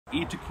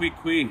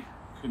Itaquiqui,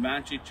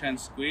 Comanche Chen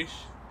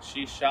Squish,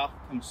 Šišah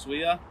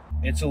Kamsuya.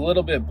 It's a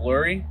little bit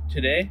blurry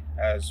today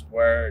as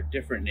where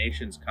different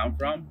nations come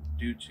from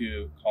due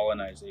to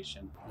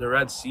colonization. The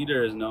red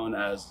cedar is known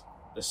as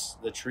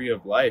the tree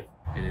of life.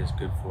 It is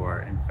good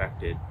for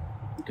infected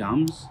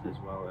gums as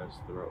well as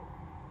throat.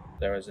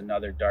 There was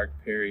another dark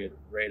period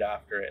right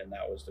after it, and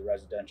that was the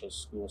residential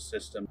school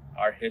system.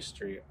 Our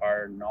history,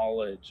 our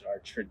knowledge, our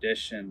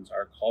traditions,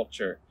 our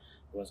culture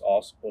was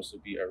all supposed to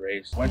be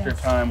erased.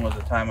 Wintertime was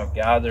a time of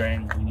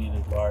gathering. We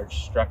needed large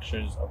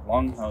structures of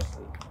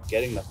longhouses,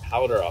 getting the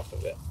powder off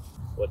of it,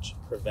 which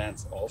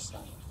prevents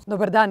Alzheimer's.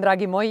 Dobar dan,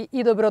 dragi moji,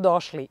 i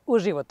dobrodošli u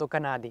Život u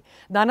Kanadi.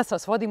 Danas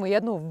vas vodimo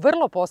jednu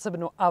vrlo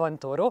posebnu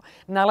avanturu.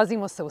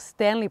 Nalazimo se u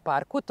Stenli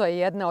parku, to je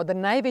jedna od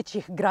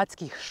najvećih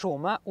gradskih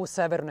šuma u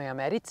Severnoj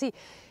Americi.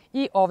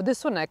 I ovde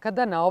su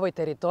nekada na ovoj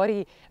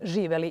teritoriji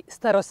živeli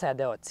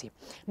starosedeoci.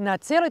 Na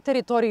cijeloj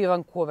teritoriji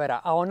Vankuvera,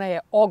 a ona je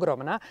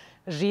ogromna,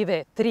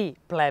 žive 3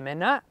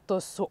 plemena. To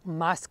su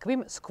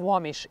Maskvim,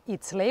 Skvomiš i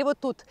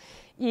Život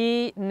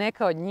i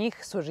neka od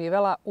njih su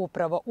živela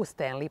upravo u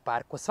Stenli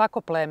parku.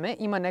 Svako pleme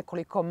ima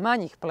nekoliko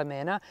manjih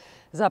plemena,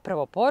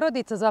 zapravo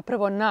porodica,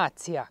 zapravo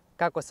nacija,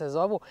 kako se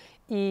zovu,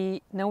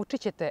 i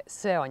naučit ćete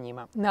sve o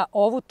njima. Na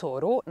ovu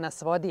turu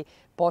nas vodi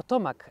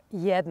potomak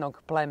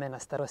jednog plemena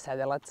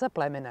starosedelaca,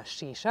 plemena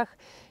Šišah.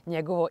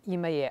 Njegovo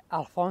ime je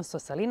Alfonso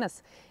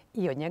Salinas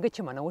i od njega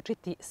ćemo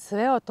naučiti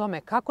sve o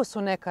tome kako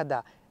su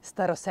nekada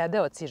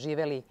starosedeoci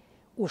živeli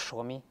u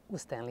šumi u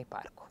Stenli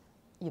parku.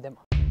 Idemo.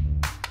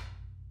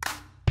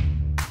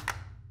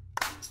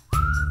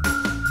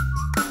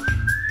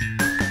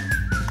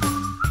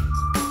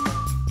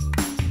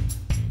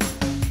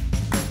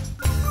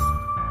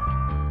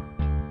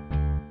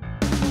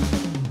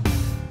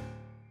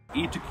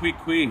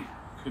 Itaquiqui,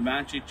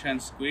 Comanche Chen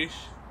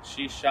Squish,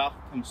 Šišah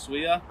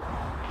Kamsuya,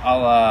 a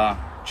la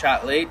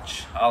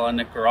Chatlech, a la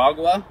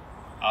Nicaragua,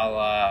 a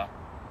la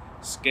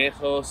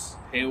Skejos,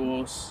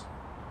 Hewos,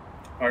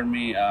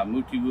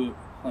 Mutiwu,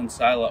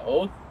 Plensila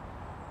Oath,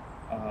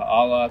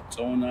 a la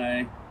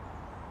Tonai,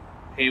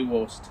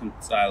 Hewos,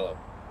 Tensilo.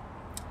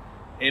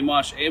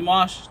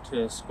 Amos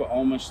to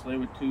Skvomiš,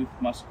 Životu,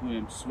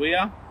 Musquim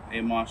Suya,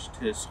 Amos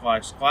to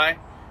Skwy,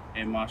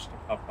 Amos to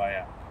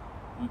Papaya.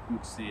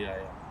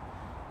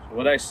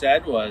 What I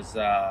said was,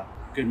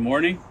 good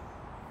morning.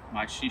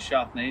 My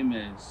Šišah name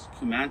is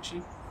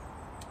Comanche.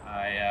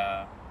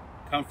 I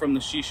come from the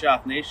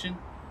Šišah Nation.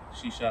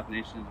 Šišah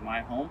Nation is my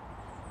home.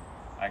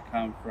 I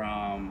come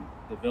from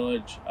the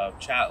village of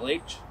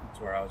Chatlech. That's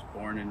where I was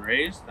born and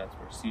raised. That's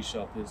where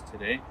Šišah is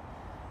today.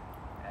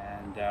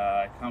 And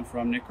I come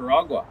from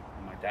Nicaragua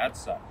on my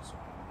dad's side, so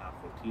I'm half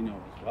Latino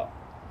as well.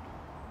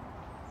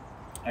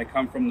 I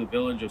come from the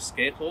village of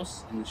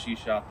Skejos in the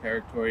Šišah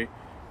territory,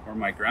 where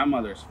my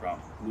grandmother's from,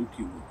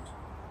 Mutiwu.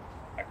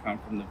 I come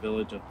from the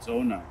village of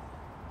Tonai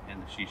in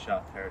the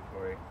Šišah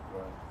territory,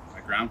 where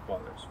my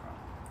grandfather's from.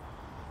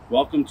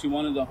 Welcome to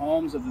one of the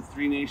homes of the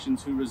 3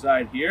 nations who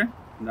reside here,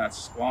 and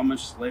that's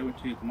Skvomiš,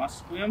 Životu,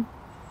 Musquim.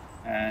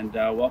 And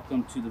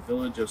welcome to the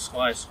village of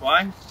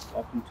Skwy.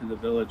 Welcome to the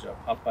village of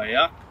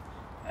Papaya.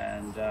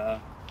 And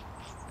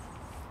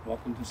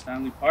welcome to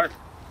Stenli Park,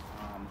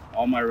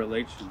 all my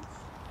relations.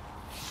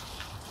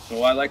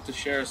 So I like to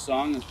share a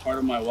song as part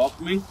of my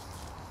welcoming.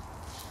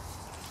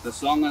 The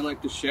song I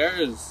like to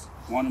share is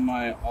one of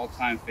my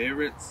all-time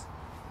favorites.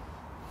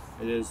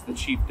 It is the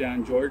Chief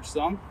Dan George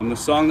song. And the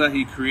song that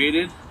he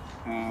created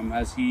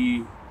as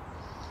he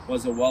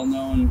was a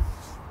well-known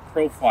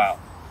profile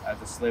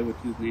as a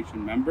Tsleil-Waututh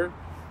Nation member,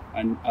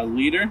 a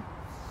leader,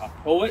 a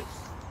poet,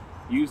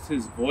 used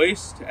his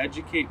voice to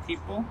educate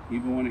people,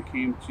 even when it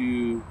came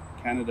to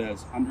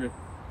Canada's 100th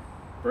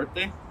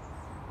birthday,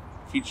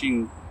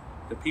 teaching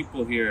the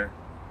people here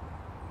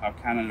how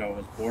Canada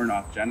was born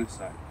off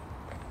genocide.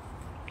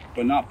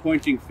 But not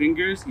pointing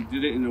fingers, he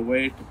did it in a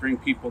way to bring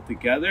people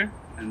together,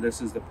 and this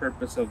is the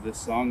purpose of this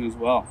song as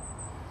well.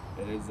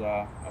 It is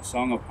a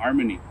song of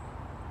harmony.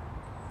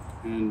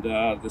 And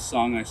the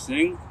song I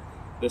sing,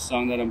 this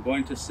song that I'm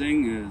going to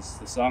sing, is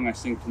the song I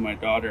sing to my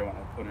daughter when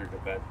I put her to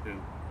bed too.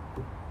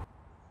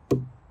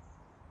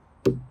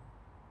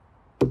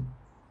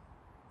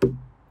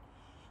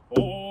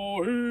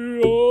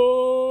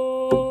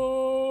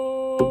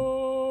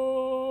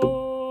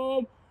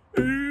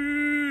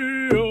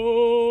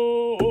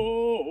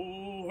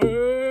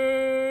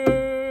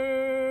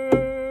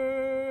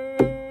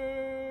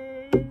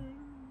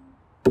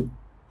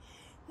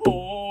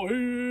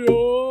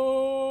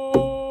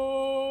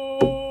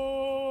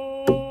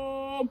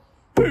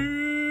 Hey.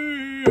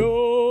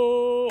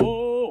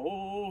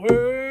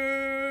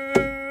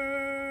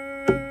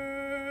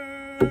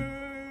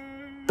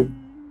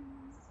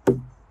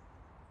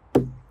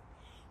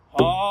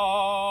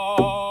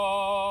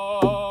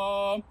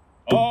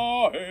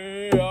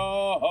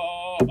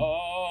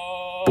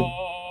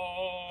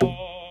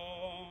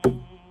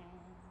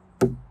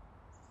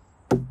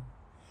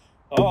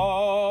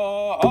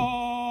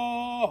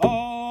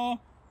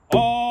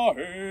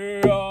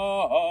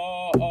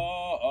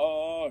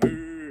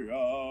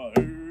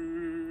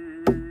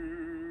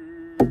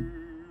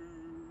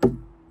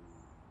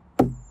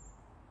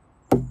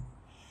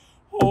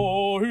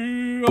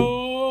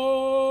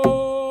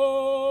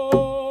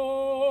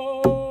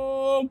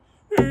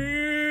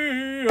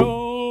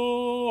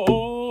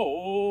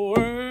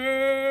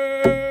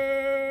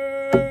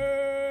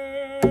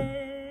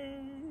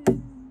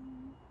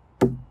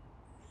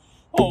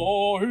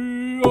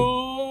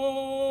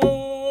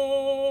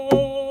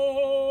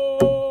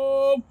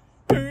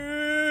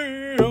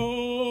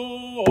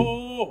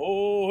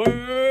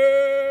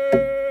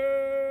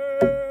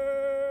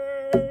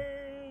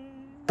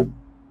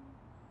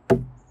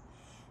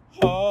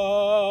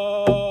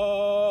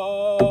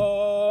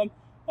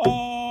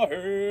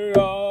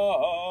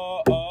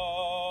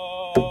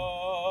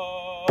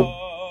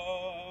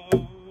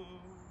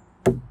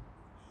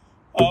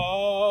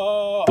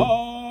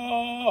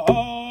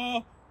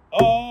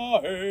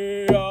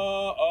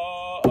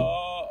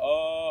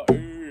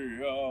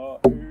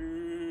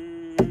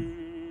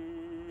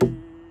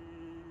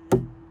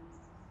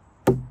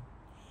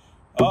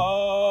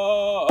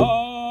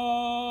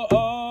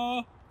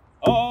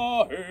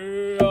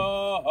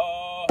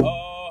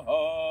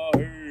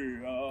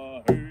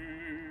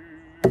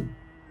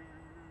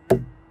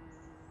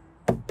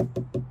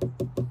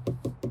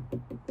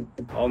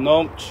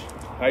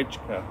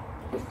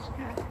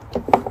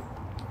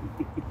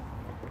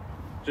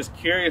 Just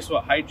curious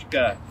what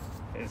Hajka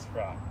is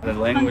from. The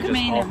language is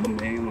called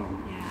plemenima.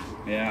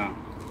 Yeah.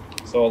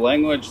 So a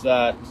language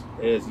that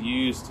is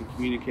used to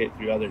communicate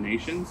through other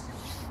nations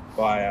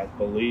by, I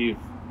believe,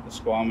 the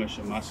Skvomiš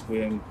and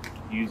Musqueam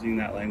using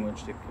that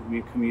language to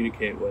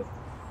communicate with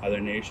other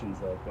nations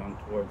going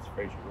towards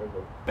Fraser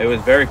River. It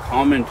was very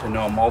common to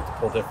know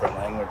multiple different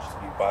languages, to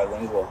be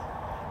bilingual.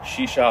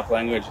 Šišah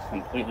language is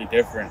completely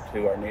different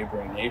to our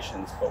neighboring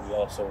nations, but we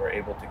also were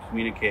able to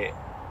communicate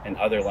in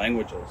other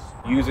languages.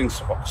 Using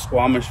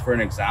Skvomiš for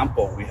an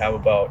example, we have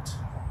about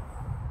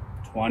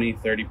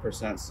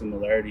 20–30%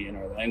 similarity in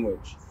our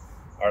language.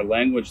 Our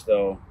language,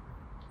 though,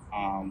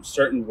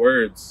 certain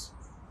words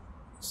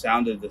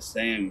sounded the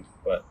same,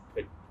 but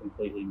could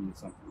completely mean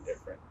something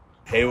different.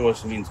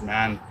 Hevos means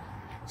man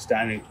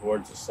standing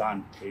towards the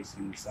sun,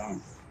 facing the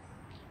sun.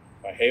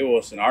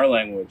 Hevos in our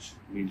language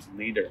means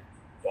leader,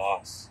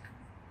 boss,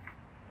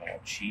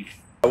 chief.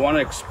 I want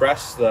to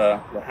express the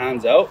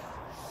hands out,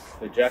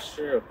 the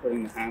gesture of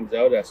putting the hands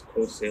out as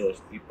Coast Salish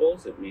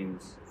peoples. It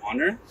means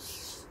honor,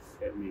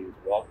 it means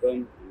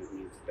welcome, and it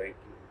means thank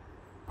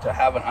you. To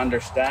have an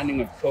understanding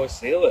of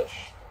Coast Salish.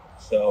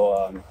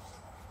 So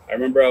I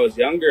remember I was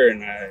younger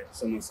and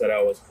someone said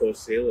I was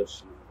Coast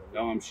Salish. And I was like,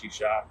 no, I'm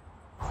Šišah.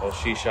 Well,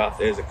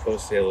 Šišah is a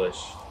Coast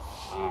Salish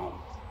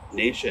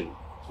nation,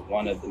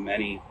 one of the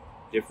many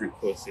different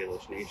Coast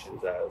Salish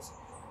nations, as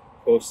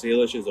Coast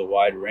Salish is a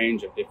wide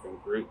range of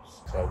different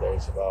groups. So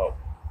there's about,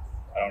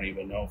 I don't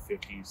even know,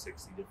 50,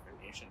 60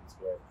 different nations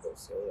who are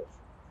Coast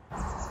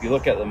Salish. If you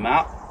look at the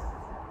map,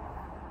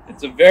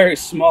 it's a very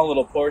small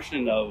little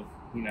portion of,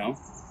 you know,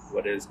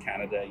 what is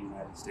Canada,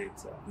 United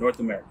States, North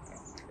America, I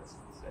guess you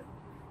could say.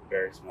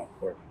 Very small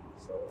portion.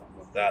 So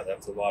with that,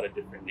 that's a lot of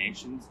different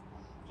nations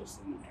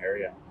just in an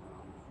area.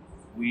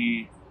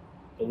 We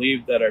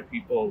believe that our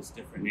people's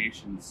different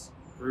nations,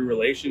 through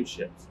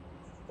relationships,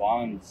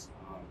 bonds,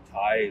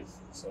 ties,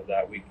 so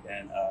that we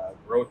can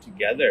grow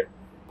together,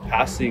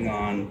 passing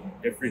on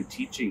different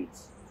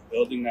teachings,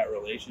 building that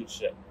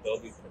relationship,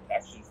 building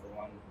protection for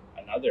one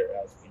another,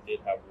 as we did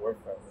have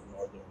warfare with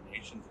northern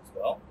nations as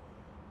well.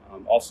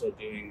 Also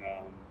doing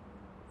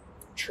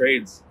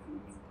trades in the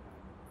meantime.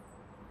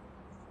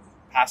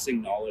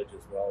 Passing knowledge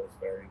as well is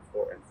very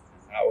important,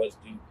 and that was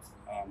due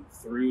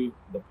through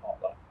the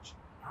potlatch.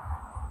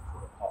 So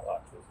the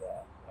potlatch was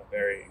a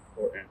very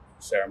important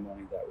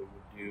ceremony that we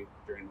would do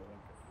during the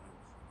winter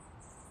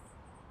times.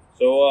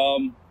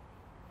 So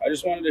I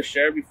just wanted to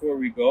share before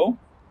we go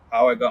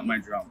how I got my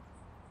drum.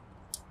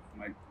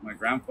 My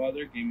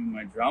grandfather gave me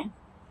my drum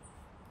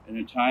in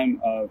a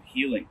time of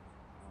healing.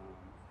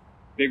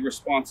 Big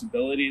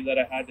responsibility that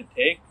I had to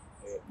take.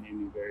 It made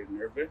me very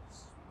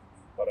nervous,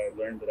 but I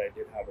learned that I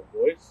did have a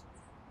voice.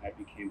 I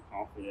became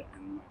confident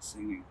in my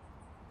singing.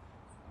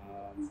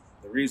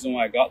 The reason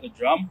why I got the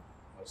drum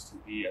was to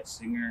be a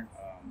singer,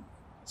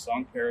 a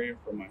song carrier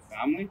for my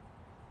family,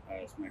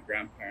 as my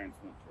grandparents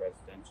went to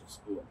residential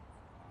school.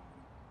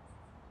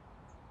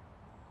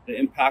 The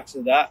impacts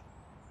of that,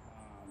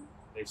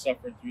 they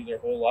suffered through their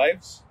whole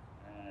lives,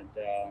 and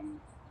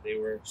they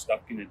were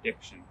stuck in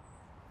addiction,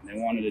 and they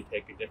wanted to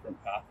take a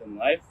different path in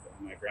life.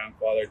 And my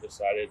grandfather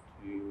decided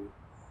to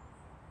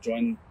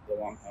join the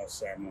longhouse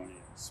ceremony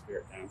as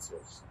spirit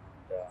dancers,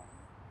 and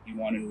he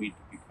wanted me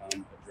to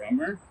become a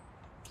drummer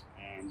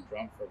and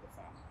drum for the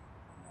family.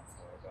 And that's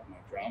how I got my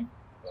drum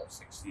about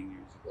 16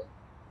 years ago.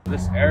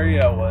 This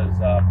area was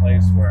a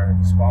place where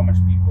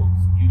Skvomish people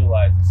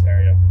utilized this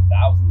area for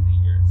thousands of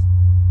years.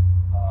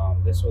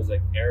 This was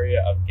an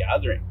area of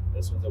gathering.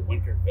 This was a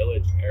winter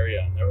village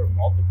area, and there were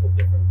multiple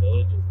different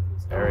villages in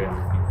this area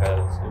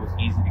because it was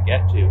easy to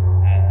get to.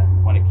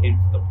 And when it came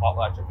to the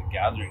potlatch of the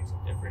gatherings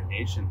of different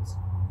nations,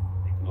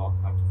 they can all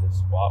come to this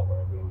spot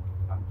where everyone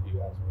can come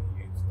to as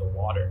we use the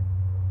water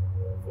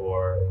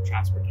for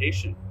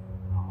transportation.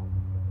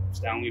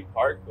 Stenli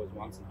Park was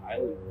once an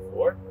island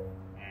before,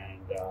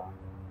 and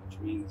which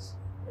means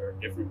there are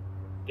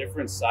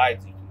different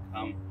sides you can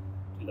come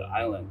to the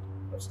island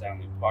of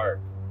Stenli Park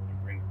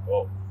and bring a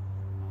boat.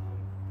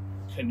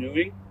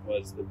 Canoeing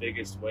was the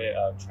biggest way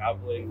of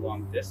traveling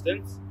long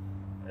distance,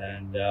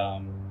 and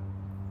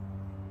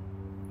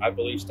I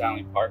believe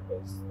Stenli Park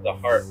was the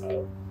heart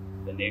of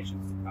the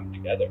nations to come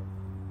together.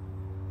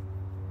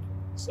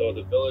 So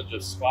the village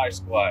of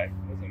Skvomiš was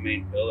the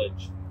main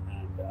village,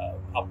 and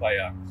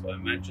Papayak. So I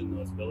mentioned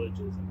those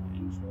villages in my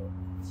intro,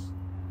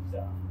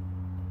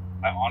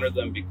 and I honor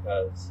them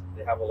because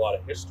they have a lot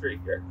of history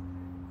here,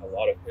 a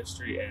lot of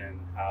history in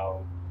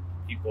how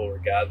people were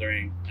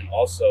gathering, and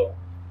also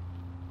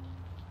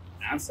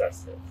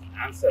ancestors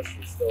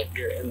still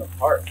here in the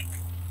park.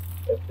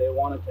 If they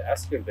wanted to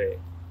excavate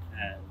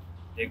and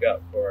dig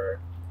up for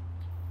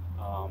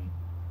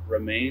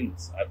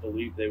remains, I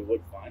believe they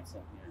would find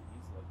some here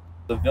easily.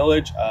 The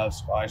village of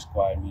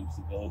Skvomiš means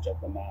the village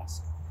of the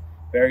mask.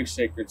 Very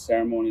sacred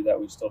ceremony that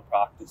we still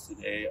practice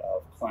today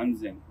of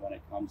cleansing when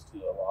it comes to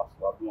a lost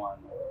loved one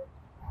or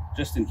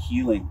just in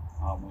healing.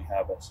 We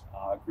have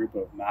a group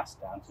of mask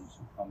dancers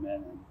who come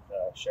in and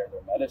share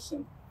their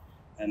medicine.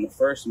 And the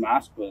first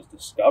mask was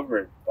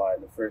discovered by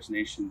the First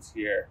Nations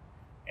here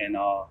in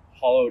a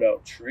hollowed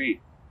out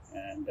tree.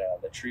 And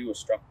the tree was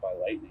struck by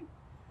lightning.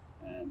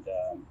 And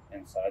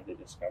inside they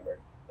discovered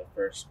the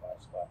first spot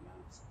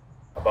mask.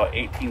 About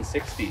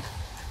 1860,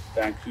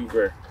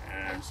 Vankuveru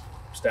and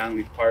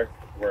Stenli Park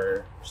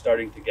were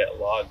starting to get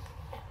logged.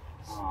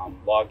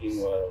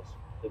 Logging was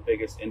the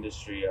biggest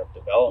industry of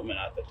development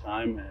at the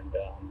time, and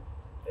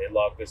they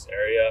logged this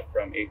area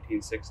from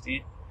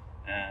 1860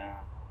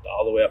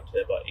 all the way up to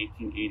about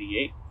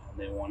 1888, and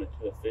they wanted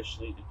to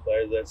officially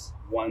declare this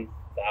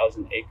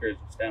 1,000 acres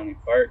of Stenli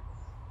Park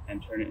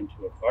and turn it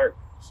into a park.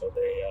 So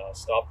they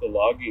stopped the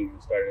logging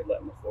and started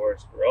letting the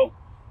forest grow.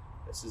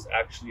 This is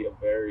actually a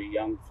very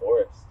young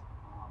forest,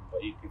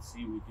 but you can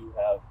see we do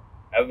have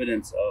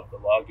evidence of the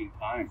logging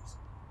times.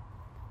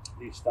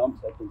 These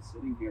stumps have been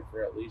sitting here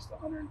for at least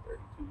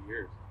 132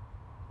 years,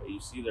 but you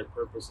see their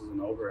purpose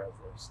isn't over as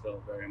they're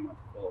still very much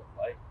full of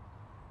life.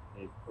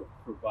 They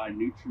provide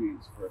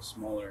nutrients for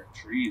smaller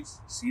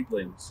trees,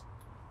 seedlings.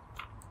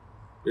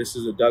 This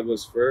is a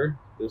Douglas fir,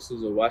 this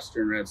is a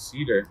western red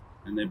cedar,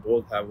 and they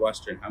both have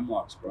western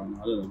hemlocks growing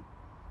out of them.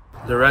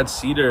 The red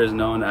cedar is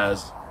known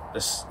as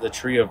the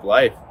tree of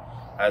life,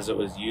 as it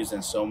was used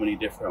in so many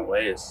different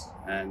ways.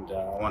 And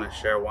I want to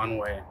share one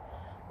way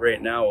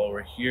right now while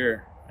we're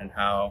here, and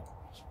how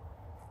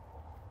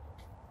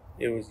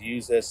it was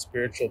used as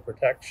spiritual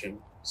protection,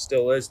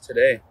 still is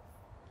today.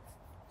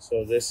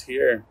 So this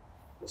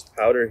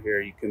powder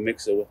here, you can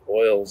mix it with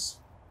oils,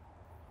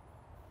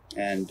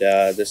 and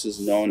this is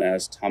known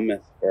as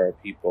tumith for our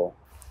people.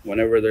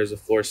 Whenever there's a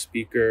floor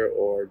speaker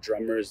or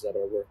drummers that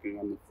are working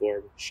on the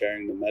floor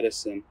sharing the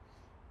medicine,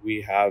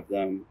 we have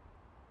them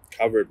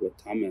covered with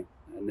tumith,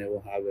 and they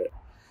will have it.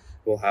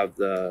 We'll have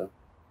the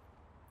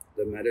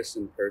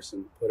medicine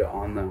person put it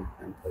on them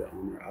and put it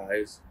on their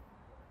eyes,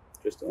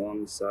 just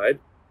along the side,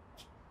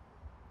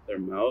 their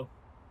mouth,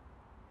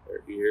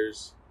 their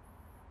ears,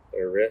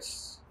 their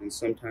wrists, and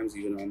sometimes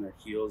even on their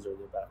heels or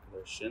the back of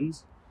their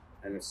shins.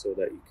 And it's so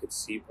that you could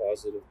see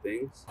positive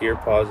things, hear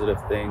positive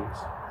things,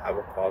 have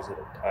a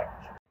positive touch.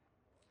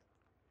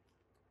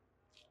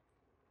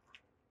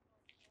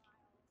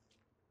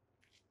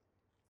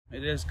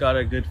 It has got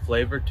a good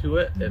flavor to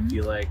it. If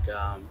you like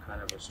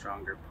kind of a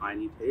stronger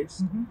piney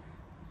taste.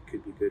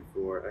 Could be good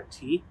for a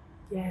tea.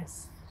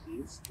 Yes.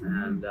 Teas.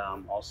 And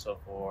also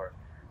for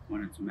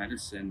when it's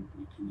medicine,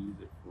 you can use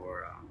it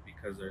for,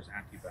 because there's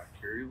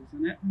antibacterials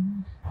in it,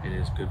 it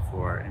is good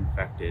for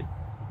infected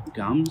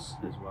gums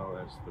as well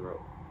as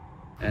throat.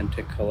 And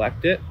to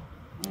collect it,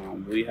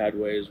 we had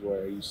ways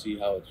where you see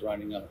how it's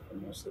running up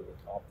from most of the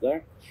top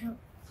there. Yeah.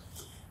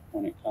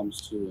 When it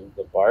comes to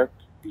the bark,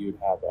 you'd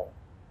have a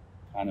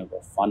kind of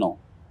a funnel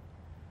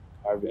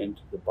carve it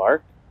into the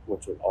bark,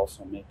 which would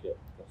also make it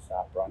the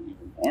sap run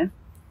even more.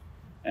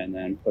 And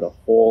then put a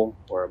hole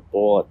or a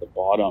bowl at the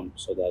bottom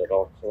so that it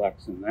all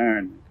collects in there,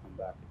 and then come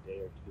back a day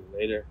or two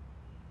later.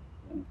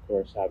 And of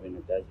course, having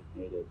a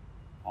designated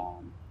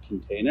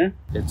container.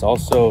 It's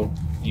also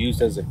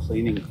used as a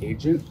cleaning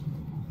agent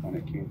when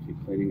it came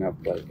to cleaning up,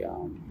 like,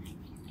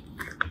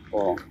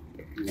 well,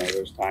 you know,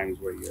 there's times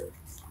where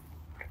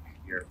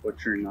you're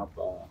butchering up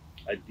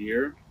a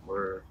deer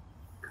or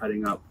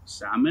cutting up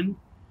salmon,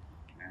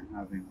 and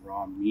having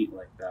raw meat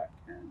like that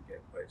can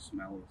get quite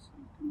smelly. So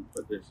you can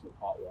put this with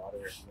hot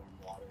water, warm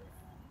water,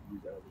 and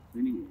use that as a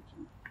cleaning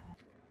agent.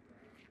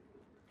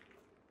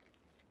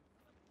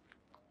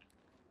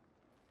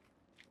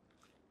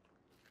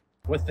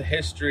 With the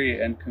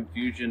history and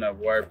confusion of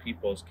where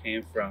peoples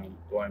came from,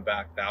 going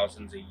back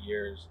thousands of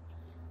years,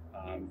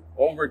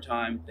 over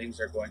time things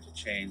are going to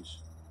change,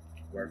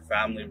 where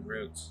family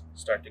roots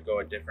start to go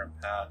a different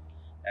path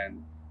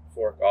and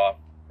fork off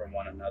from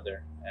one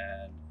another,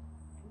 and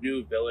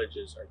new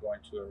villages are going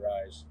to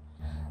arise.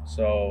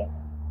 So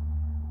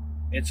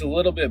it's a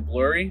little bit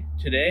blurry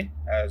today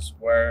as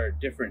where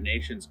different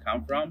nations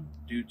come from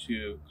due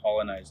to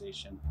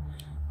colonization.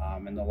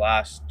 In the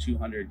last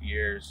 200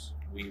 years,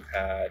 we've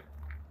had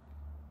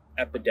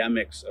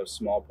epidemics of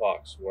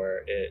smallpox where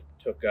it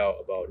took out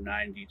about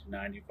 90 to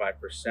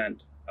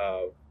 95%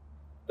 of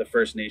the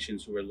First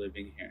Nations who were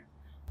living here.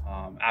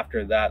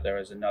 After that, there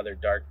was another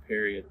dark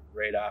period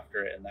right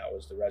after it, and that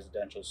was the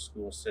residential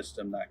school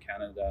system that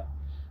Canada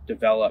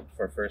developed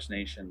for First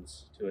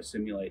Nations to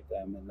assimilate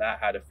them, and that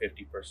had a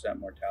 50%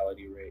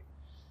 mortality rate.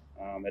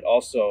 It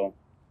also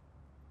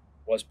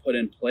was put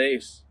in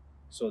place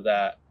so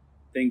that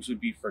things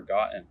would be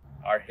forgotten.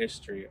 Our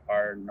history,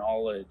 our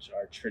knowledge,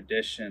 our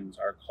traditions,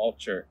 our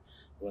culture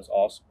was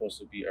all supposed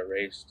to be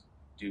erased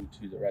due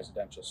to the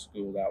residential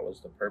school. That was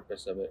the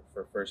purpose of it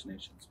for First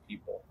Nations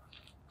people.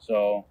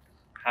 So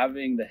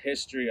having the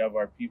history of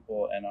our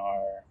people and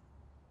our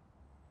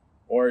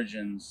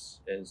origins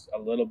is a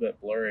little bit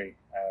blurry,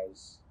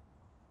 as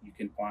you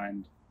can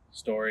find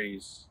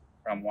stories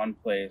from one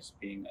place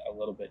being a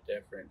little bit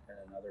different in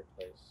another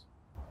place.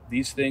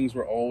 These things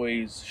were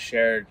always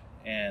shared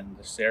in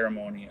the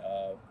ceremony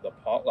of the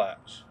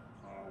potlatch.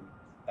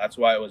 That's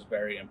why it was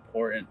very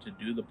important to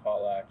do the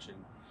potlatch,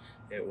 and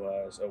it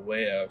was a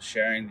way of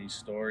sharing these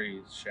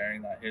stories,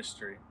 sharing that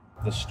history.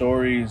 The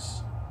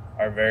stories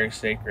are very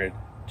sacred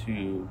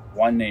to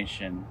one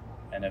nation,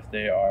 and if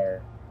they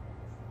are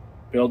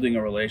building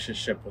a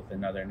relationship with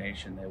another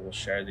nation, they will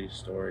share these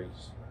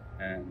stories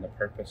and the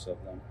purpose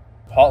of them.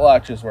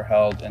 Potlatches were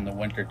held in the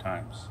winter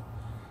times.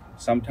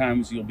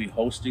 Sometimes you'll be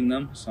hosting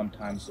them,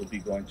 sometimes you'll be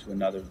going to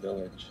another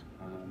village.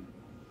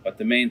 But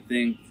the main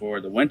thing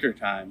for the winter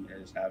time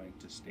is having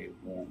to stay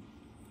warm.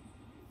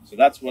 So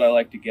that's what I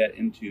like to get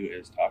into,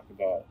 is talk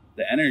about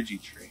the energy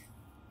tree.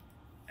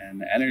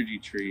 And the energy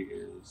tree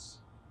is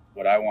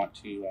what I want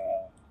to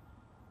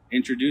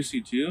introduce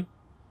you to.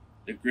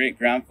 The great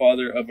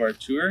grandfather of our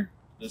tour,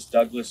 this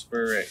Douglas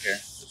fir right here.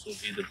 This will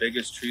be the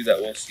biggest tree that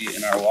we'll see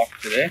in our walk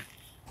today.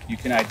 You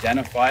can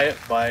identify it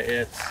by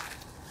its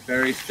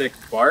very thick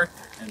bark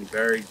and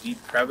very deep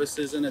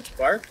crevices in its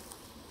bark.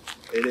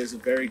 It is a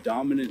very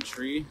dominant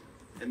tree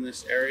in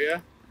this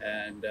area,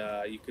 and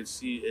you can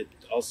see it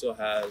also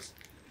has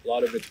a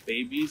lot of its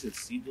babies, its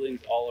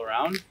seedlings all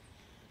around.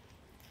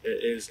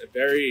 It is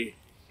very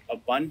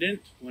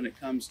abundant when it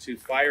comes to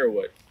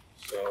firewood.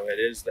 So it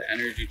is the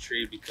energy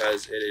tree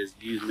because it is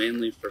used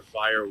mainly for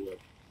firewood.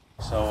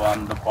 So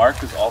the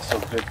bark is also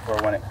good for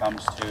when it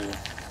comes to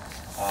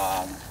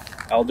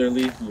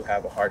elderly who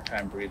have a hard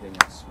time breathing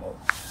in smoke.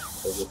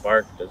 So the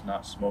bark does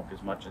not smoke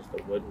as much as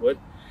the wood would,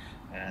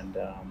 and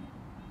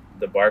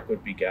the bark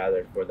would be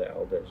gathered for the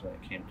elders when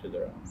it came to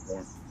their own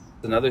warmth.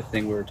 Another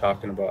thing, we were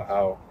talking about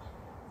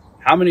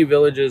how many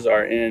villages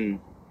are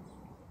in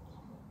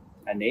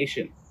a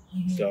nation.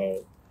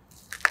 So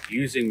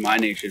using my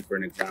nation for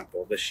an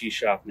example, the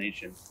Šišah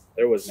nation,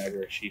 there was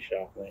never a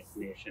Šišah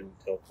nation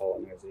until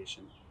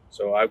colonization.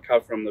 So I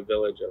come from the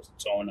village of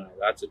Stenli,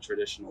 that's a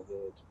traditional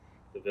village.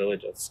 The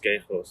village of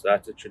Skvomiš,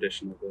 that's a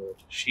traditional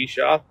village.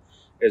 Šišah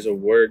is a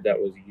word that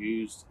was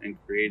used and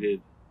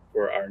created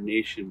for our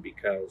nation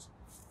because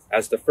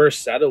as the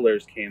first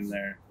settlers came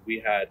there, we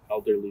had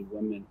elderly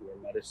women who were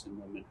medicine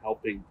women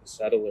helping the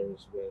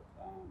settlers with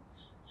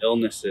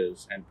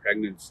illnesses and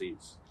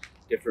pregnancies,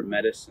 different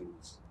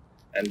medicines.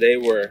 And they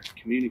were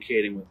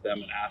communicating with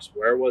them and asked,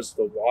 where was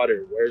the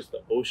water? Where's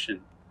the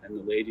ocean? And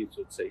the ladies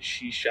would say,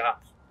 Šišah,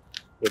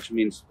 which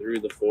means through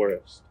the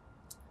forest,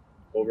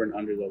 over and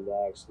under the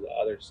logs to the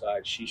other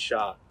side,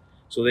 Šišah.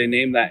 So they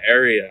named that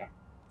area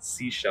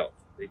Šišah.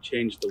 They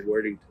changed the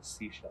wording to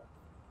Šišah.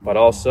 But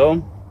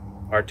also,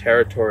 our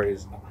territory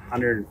is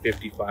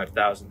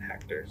 155,000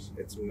 hectares.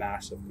 It's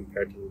massive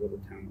compared to the little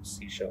town of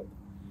Šišah.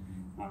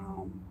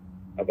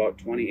 About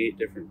 28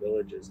 different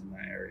villages in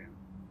that area.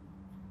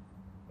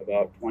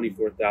 About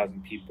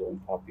 24,000 people in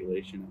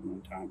population at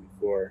one time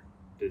before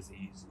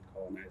disease and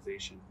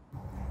colonization.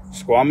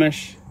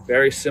 Skvomiš,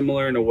 very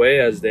similar in a way,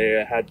 as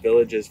they had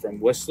villages from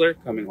Whistler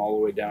coming all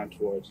the way down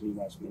towards New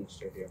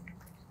Westminster here.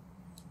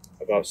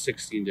 About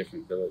 16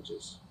 different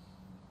villages,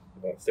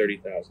 about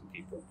 30,000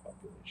 people in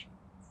population.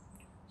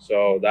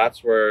 So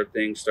that's where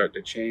things start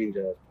to change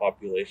as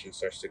population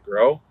starts to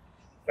grow.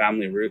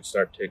 Family roots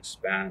start to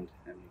expand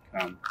and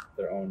become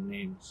their own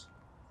names.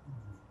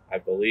 I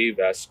believe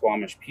as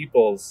Skvomiš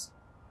peoples,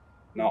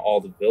 not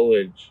all the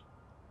villages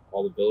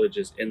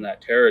in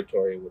that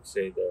territory would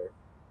say they're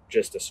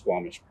just a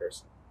Skvomiš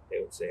person. They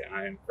would say,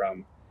 I am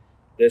from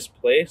this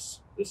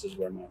place. This is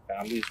where my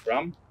family's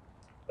from.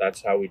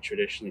 That's how we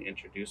traditionally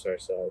introduce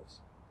ourselves.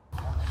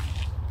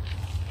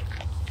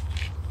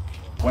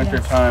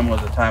 Wintertime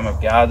was a time of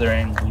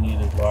gathering. We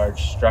needed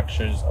large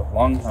structures of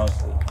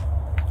longhouses.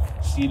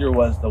 Cedar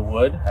was the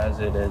wood, as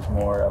it is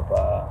more of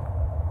a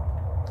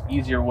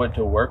easier wood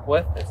to work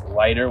with. It's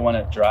lighter when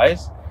it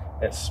dries.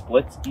 It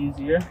splits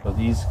easier. So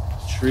these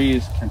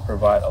trees can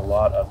provide a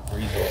lot of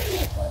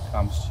resources when it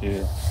comes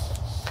to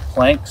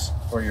planks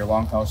for your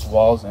longhouse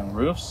walls and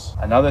roofs.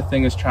 Another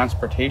thing is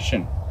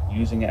transportation,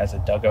 using it as a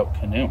dugout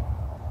canoe.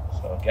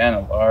 So again,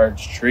 a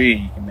large tree,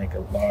 you can make a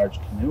large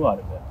canoe out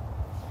of it.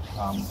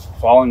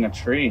 Falling a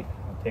tree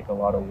will take a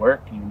lot of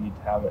work. You need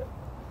to have it,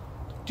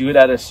 do it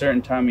at a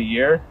certain time of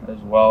year, as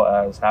well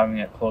as having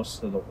it close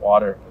to the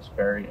water is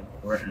very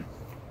important.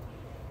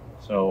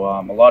 So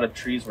a lot of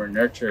trees were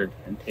nurtured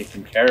and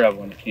taken care of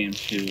when it came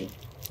to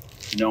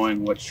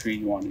knowing which tree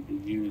you wanted to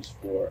use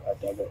for a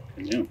dugout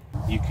canoe.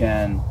 You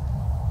can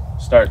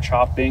start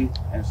chopping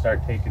and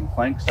start taking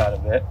planks out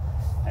of it,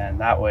 and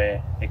that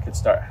way it could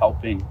start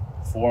helping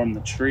form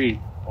the tree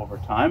over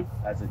time.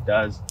 As it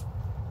does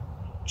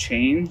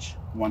change,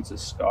 once it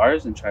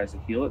scars and tries to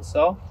heal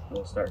itself,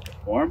 it'll start to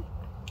form.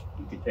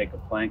 You can take a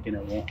plank and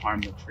it won't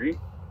harm the tree.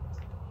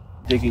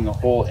 Digging a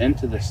hole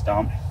into the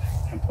stump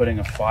and putting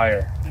a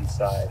fire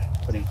inside,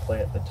 putting clay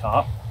at the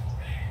top,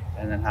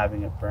 and then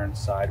having it burn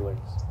sideways.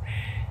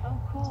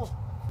 Oh, cool.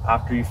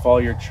 After you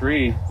fall your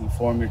tree, you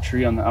form your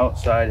tree on the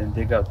outside and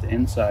dig out the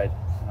inside.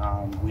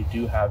 We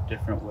do have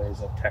different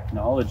ways of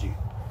technology,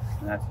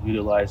 and that's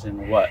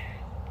utilizing what?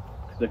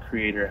 the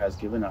Creator has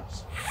given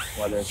us,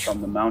 whether it's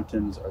from the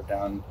mountains or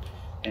down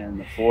in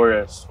the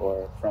forest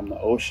or from the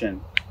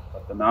ocean.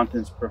 But the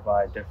mountains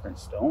provide different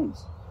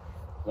stones.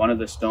 One of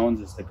the stones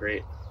is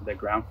the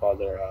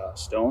grandfather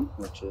stone,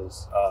 which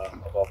is a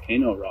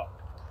volcano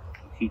rock.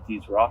 You heat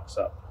these rocks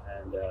up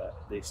and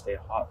they stay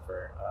hot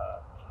for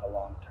a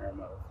long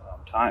term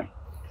of time.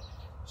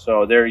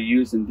 So they're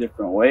used in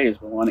different ways,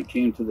 but when it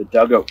came to the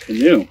dugout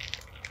canoe,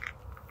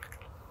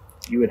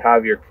 you would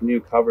have your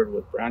canoe covered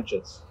with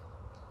branches.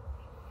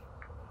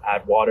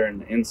 Add water in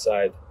the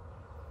inside,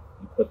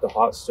 you put the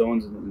hot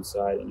stones in the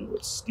inside, and it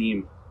would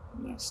steam.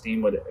 And that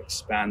steam would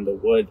expand the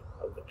wood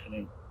of the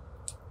canoe.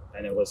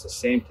 And it was the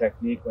same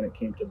technique when it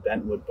came to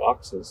bent wood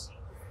boxes.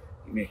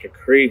 You make a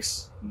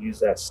crease, you use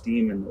that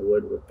steam, and the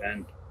wood would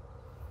bend.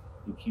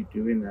 You keep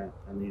doing that,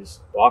 and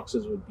these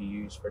boxes would be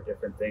used for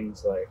different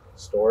things like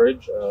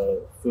storage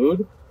of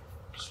food,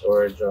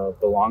 storage of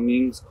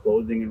belongings,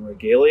 clothing and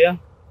regalia,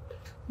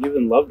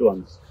 even loved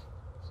ones.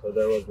 So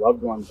there was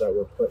loved ones that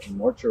were put in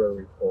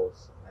mortuary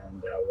poles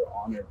and were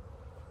honored.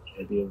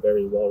 They'd be a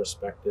very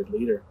well-respected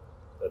leader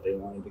that they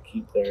wanted to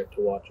keep there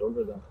to watch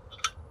over them.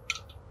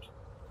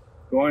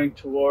 Going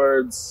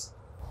towards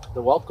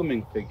the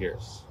welcoming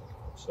figures.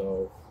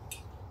 So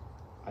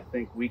I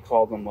think we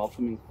call them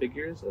welcoming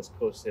figures as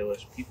Coast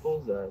Salish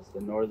peoples, as the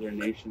northern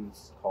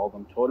nations call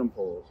them totem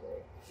poles,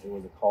 or they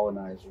were the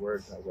colonized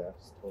words, I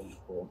guess, totem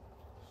pole.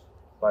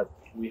 But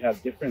we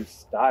have different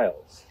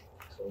styles.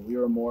 So we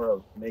were more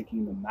of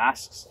making the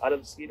masks out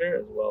of cedar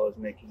as well as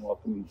making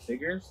welcoming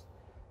figures,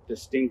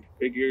 distinct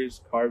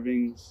figures,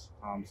 carvings,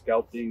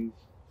 sculptings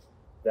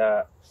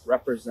that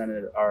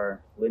represented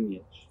our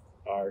lineage,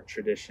 our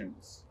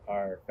traditions,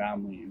 our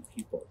family and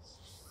peoples.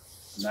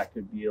 And that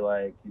could be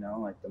like,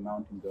 like the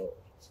mountain goat.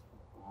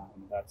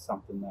 That's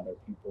something that our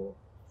people,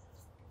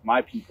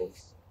 my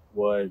peoples,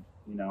 would,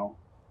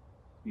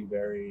 be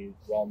very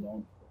well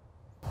known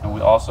for. And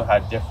we also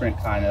had different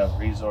kind of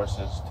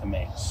resources to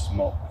make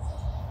smoke.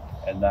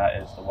 And that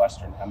is the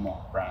western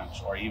hemlock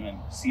branch, or even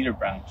cedar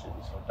branches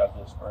or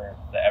Douglas fir.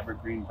 The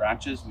evergreen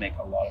branches make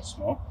a lot of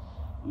smoke.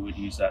 We would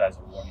use that as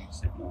a warning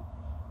signal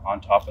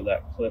on top of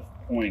that cliff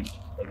point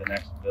for the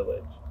next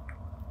village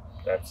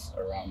that's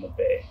around the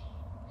bay.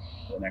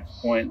 The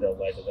next point, they'll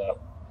light it up,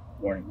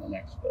 warning the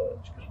next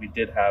village. Because we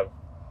did have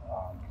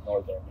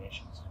northern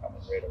nations come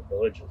and raid our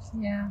villages.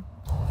 Yeah,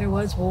 there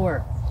was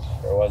war.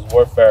 There was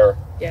warfare.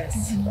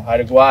 Yes. The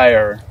Haida Gwaii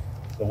are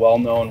the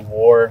well-known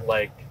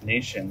war-like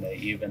nation. They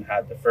even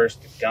had the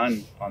first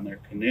gun on their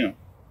canoe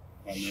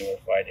when they were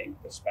fighting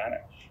the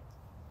Spanish.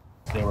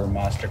 They were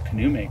master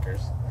canoe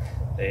makers.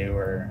 They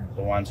were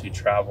the ones who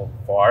traveled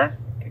far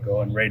to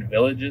go and raid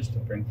villages to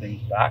bring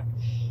things back.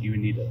 You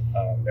would need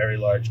a very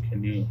large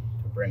canoe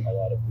to bring a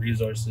lot of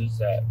resources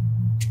that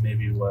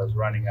maybe was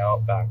running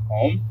out back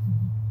home,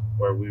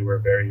 where we were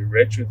very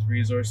rich with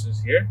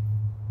resources here.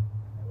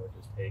 And they would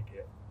just take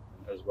it.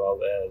 As well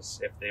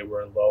as if they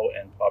were low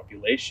in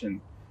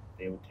population,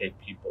 they would take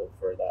people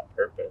for that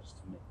purpose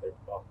to make their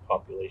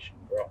population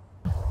grow.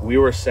 We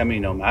were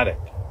semi-nomadic.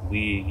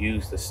 We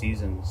used the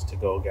seasons to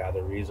go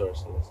gather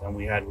resources, and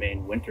we had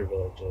main winter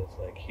villages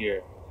like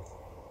here,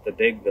 the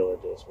big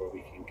villages where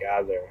we can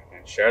gather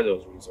and share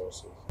those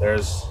resources.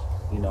 There's,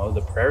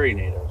 the prairie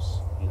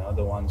natives,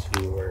 the ones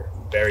who were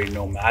very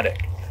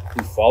nomadic,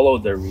 who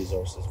followed their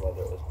resources,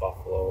 whether it was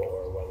buffalo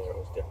or whether it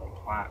was different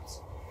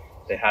plants.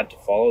 They had to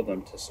follow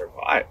them to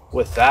survive.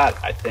 With that,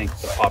 I think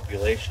the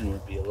population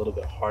would be a little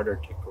bit harder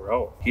to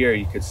grow. Here,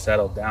 you could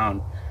settle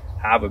down,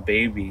 have a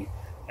baby,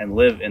 and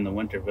live in the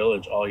winter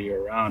village all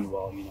year round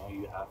while,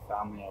 you have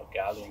family out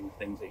gathering the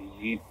things that you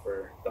need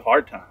for the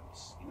hard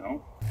times,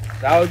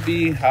 That would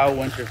be how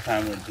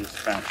wintertime would be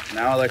spent.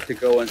 Now I like to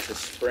go into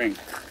spring.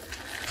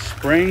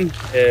 Spring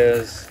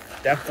is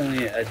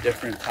definitely a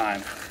different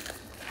time.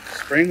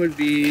 Spring would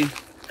be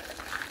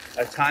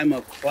a time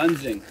of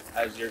cleansing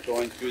as you're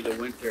going through the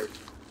winter,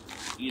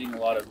 eating a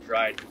lot of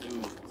dried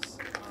foods,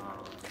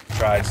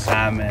 dried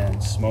salmon,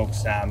 smoked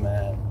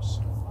salmons,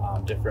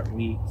 different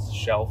meats,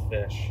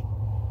 shellfish.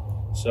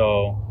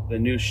 So the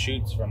new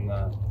shoots from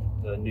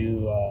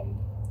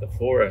the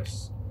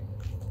forest,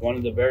 one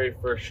of the very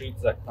first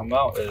shoots that come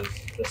out is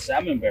the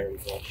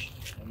salmonberry bush,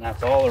 and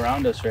that's all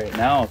around us right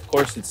now. Of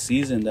course, it's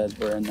seasoned as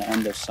we're in the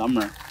end of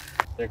summer.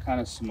 They're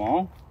kind of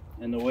small,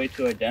 and the way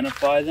to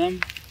identify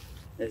them,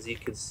 as you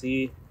can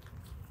see,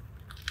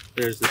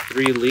 there's the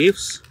 3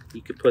 leaves.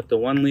 You could put the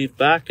 1 leaf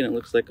back and it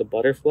looks like a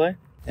butterfly.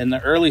 In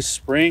the early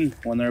spring,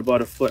 when they're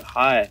about a foot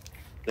high,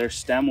 their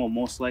stem will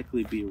most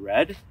likely be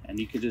red, and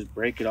you can just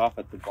break it off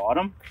at the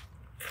bottom,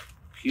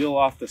 peel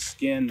off the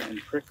skin and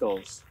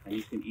prickles, and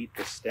you can eat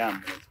the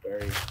stem. And it's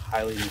very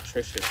highly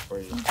nutritious for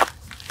you.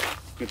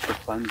 Good for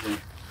cleansing.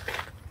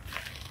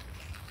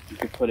 You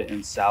could put it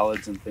in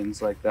salads and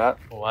things like that.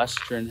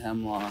 Western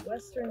hemlock.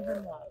 Western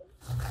hemlock.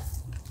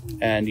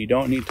 And you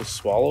don't need to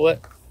swallow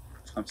it.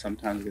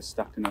 Sometimes it gets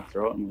stuck in the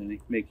throat and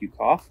make you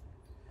cough.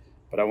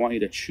 But I want you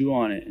to chew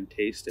on it and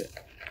taste it.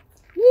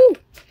 Woo!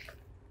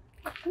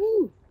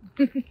 Woo!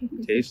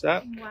 Taste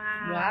that?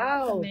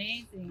 Wow.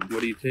 Amazing.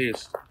 What do you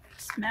taste?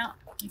 Smell.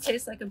 It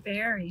tastes like a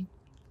berry.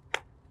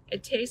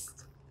 It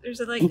tastes, there's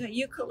like a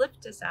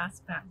eucalyptus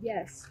aspect.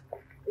 Yes.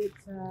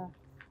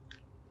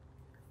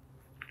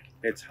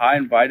 It's high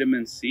in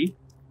vitamin C.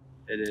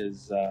 It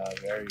is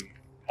very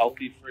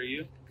healthy for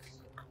you.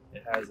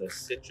 It has a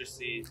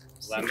citrusy,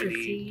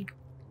 lemony,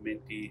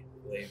 minty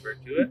flavor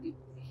to it.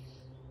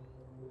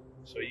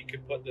 So you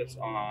could put this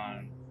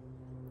on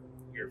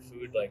your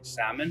food like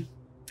salmon,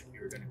 if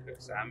you were going to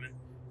cook salmon.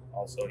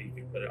 Also, you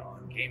could put it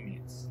on game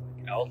meats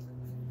like elk,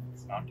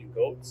 mountain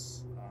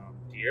goats,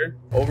 deer.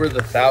 Over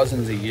the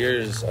thousands of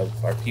years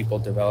of our people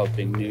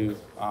developing new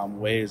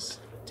ways,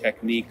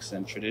 techniques,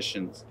 and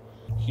traditions.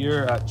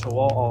 Here at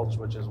Chihuahua,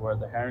 which is where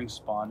the herring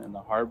spawn in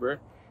the harbor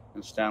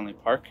in Stenli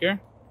Park here,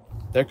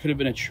 there could have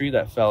been a tree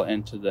that fell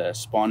into the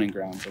spawning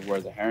grounds of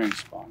where the herring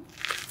spawn.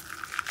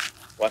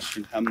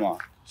 Western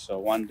hemlock. So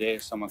one day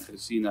someone could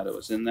have seen that it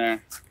was in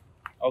there.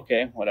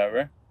 Okay,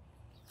 whatever.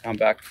 Come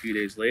back a few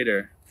days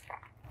later,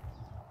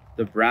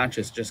 the branch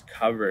is just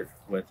covered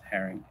with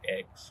herring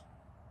eggs.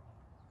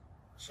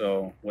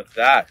 So with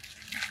that,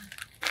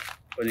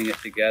 putting it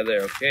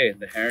together, okay,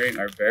 the herring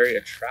are very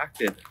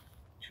attracted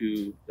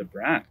to the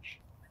branch,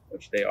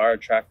 which they are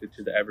attracted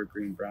to the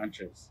evergreen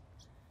branches.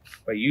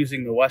 By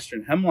using the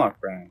Western hemlock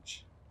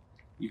branch,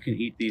 you can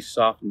eat these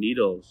soft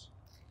needles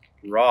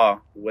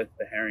raw with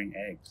the herring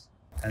eggs.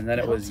 And then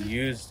it was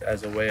used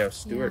as a way of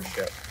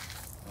stewardship,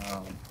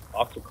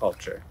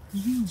 aquaculture.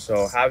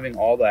 So having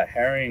all that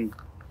herring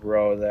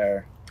grow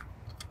there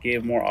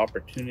gave more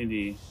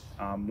opportunity,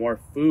 more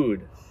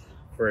food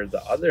for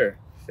the other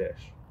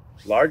fish,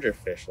 larger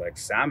fish like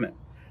salmon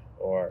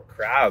or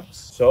crabs.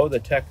 So the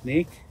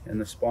technique in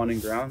the spawning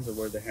grounds of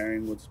where the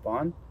herring would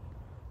spawn,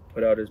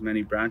 put out as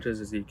many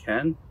branches as you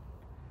can,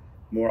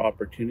 more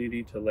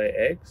opportunity to lay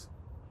eggs,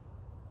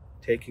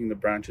 taking the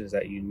branches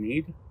that you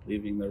need,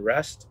 leaving the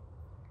rest,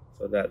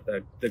 so that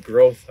the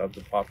growth of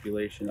the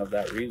population of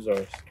that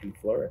resource can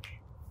flourish.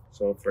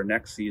 So for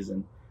next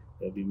season,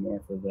 there'll be more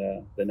for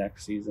the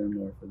next season,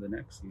 more for the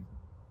next season.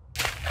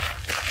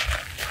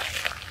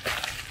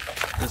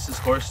 This is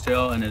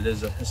horsetail, and it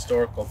is a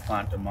historical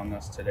plant among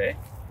us today.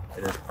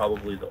 It is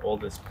probably the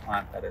oldest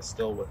plant that is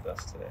still with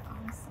us today,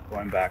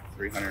 going back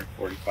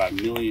 345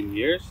 million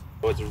years.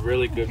 So it's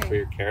really good for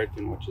your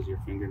keratin, which is your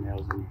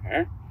fingernails and your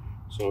hair.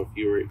 So if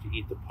you were to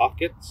eat the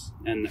pockets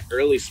in the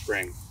early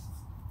spring,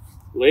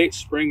 late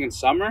spring and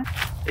summer,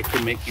 it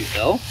can make you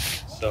ill.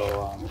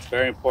 So it's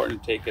very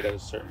important to take it at a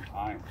certain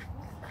time.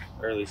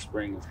 Early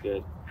spring is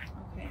good.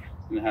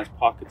 And it has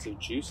pockets of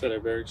juice that are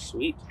very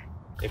sweet.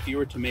 If you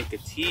were to make a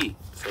tea,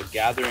 so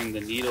gathering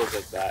the needles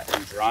like that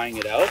and drying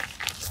it out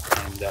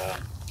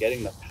and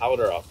getting the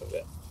powder off of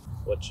it,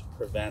 which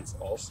prevents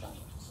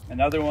Alzheimer's.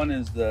 Another one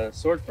is the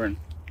swordfern.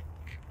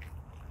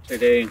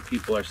 Today,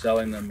 people are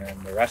selling them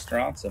in the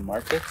restaurants and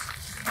markets.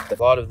 A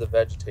lot of the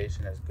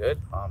vegetation is good.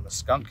 The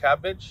skunk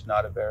cabbage,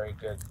 not a very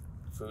good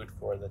food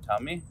for the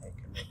tummy. It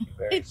can make you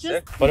very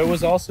sick. But it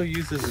was also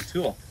used as a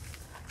tool.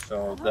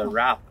 So the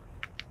wrap,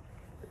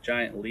 the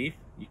giant leaf,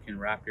 you can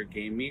wrap your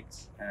game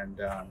meats.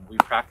 And we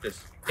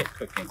practice pit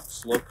cooking,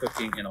 slow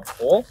cooking in a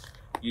hole,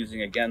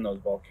 using again those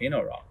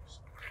volcano rocks.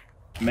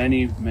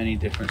 Many, many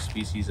different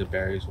species of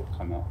berries will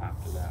come out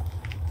after that.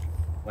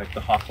 Like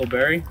the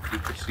huckleberry, you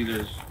can see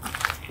there's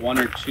one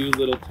or two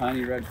little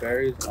tiny red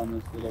berries on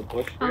this little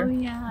bush here. Oh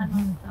yeah, I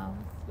love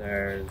those.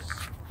 There's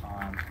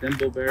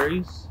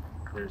thimbleberries,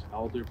 there's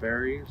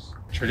elderberries.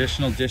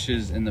 Traditional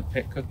dishes in the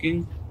pit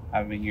cooking,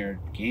 having your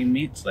game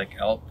meats like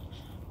elk,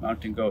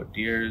 mountain goat,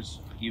 deers,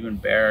 even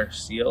bear,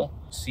 seal.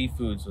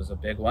 Seafoods was a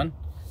big one.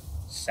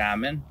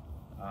 Salmon,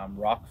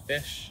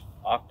 rockfish,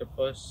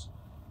 octopus,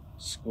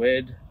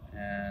 squid,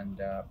 and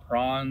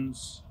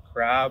prawns,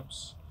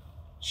 crabs,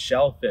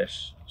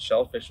 shellfish.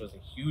 Shellfish was a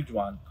huge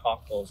one,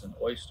 cockles and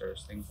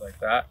oysters, things like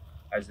that,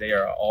 as they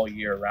are all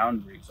year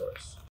round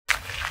resource.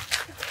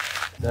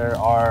 There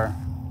are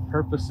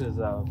purposes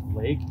of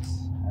lakes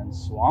and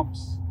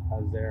swamps,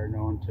 as they are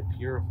known to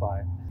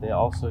purify. They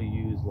also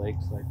use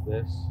lakes like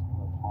this,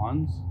 or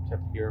ponds, to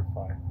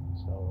purify,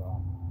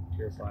 so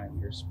purifying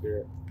your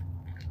spirit.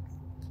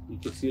 You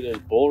can see there's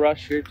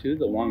bulrush here too,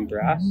 the long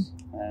grass,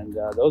 and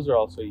those are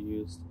also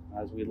used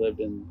as we lived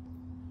in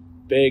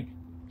big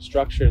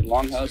structured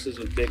longhouses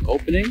with big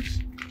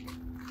openings.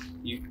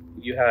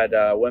 You had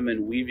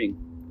women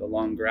weaving the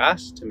long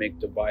grass to make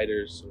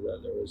dividers so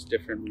that there was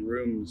different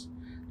rooms,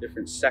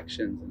 different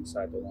sections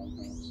inside the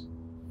longhouse.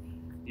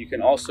 You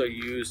can also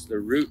use the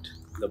root,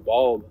 the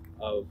bulb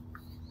of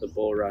the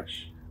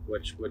bulrush,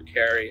 which would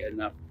carry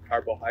enough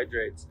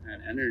carbohydrates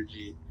and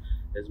energy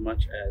as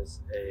much as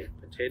a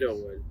potato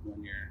would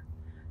when you're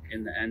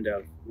in the end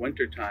of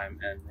wintertime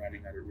and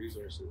running out of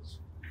resources.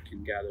 You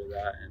can gather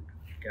that and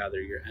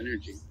gather your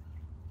energy.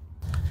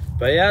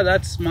 But yeah,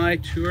 that's my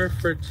tour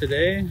for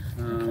today.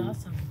 That's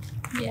awesome.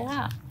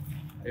 Yeah.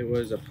 It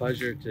was a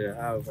pleasure to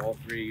have all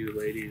three of you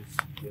ladies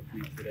with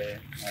me today.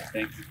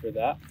 Thank you for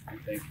that. And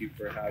thank you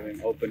for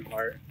having open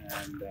heart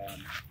and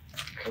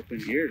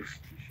open ears,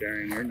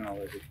 sharing your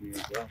knowledge with me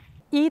as well.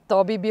 I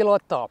to bi bilo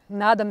to.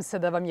 Nadam se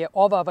da vam je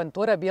ova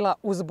avantura bila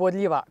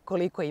uzbudljiva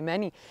koliko i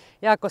meni.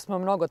 Jako smo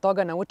mnogo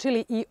toga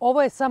naučili i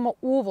ovo je samo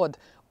uvod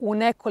u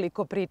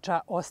nekoliko priča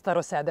o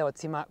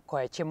starosedeocima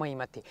koje ćemo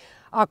imati.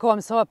 Ako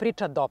vam se ova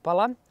priča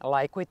dopala,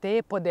 lajkujte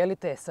je,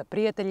 podelite je sa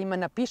prijateljima,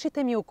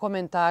 napišite mi u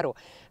komentaru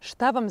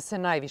šta vam se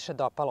najviše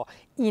dopalo.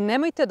 I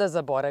nemojte da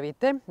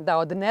zaboravite da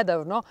od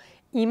nedavno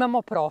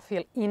imamo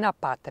profil i na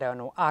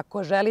Patreonu.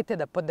 Ako želite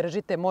da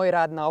podržite moj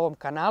rad na ovom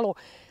kanalu,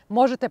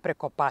 možete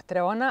preko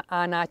Patreona,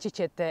 a naći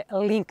ćete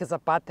link za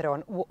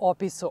Patreon u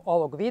opisu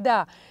ovog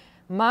videa,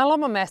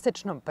 malom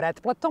mesečnom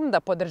pretplatom da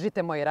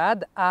podržite moj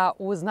rad, a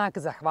u znak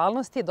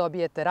zahvalnosti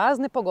dobijete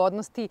razne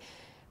pogodnosti,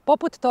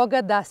 poput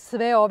toga da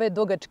sve ove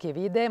dugačke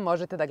videe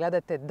možete da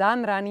gledate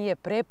dan ranije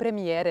pre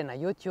premijere na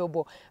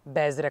YouTube-u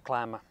bez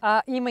reklama. A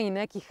ima i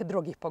nekih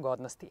drugih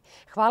pogodnosti.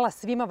 Hvala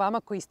svima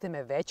vama koji ste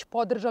me već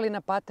podržali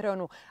na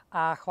Patreonu,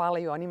 a hvala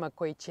i onima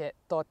koji će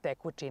to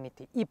tek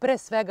učiniti. I pre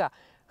svega,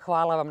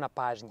 hvala vam na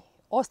pažnji.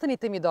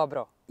 Ostanite mi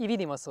dobro i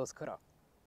vidimo se uskoro.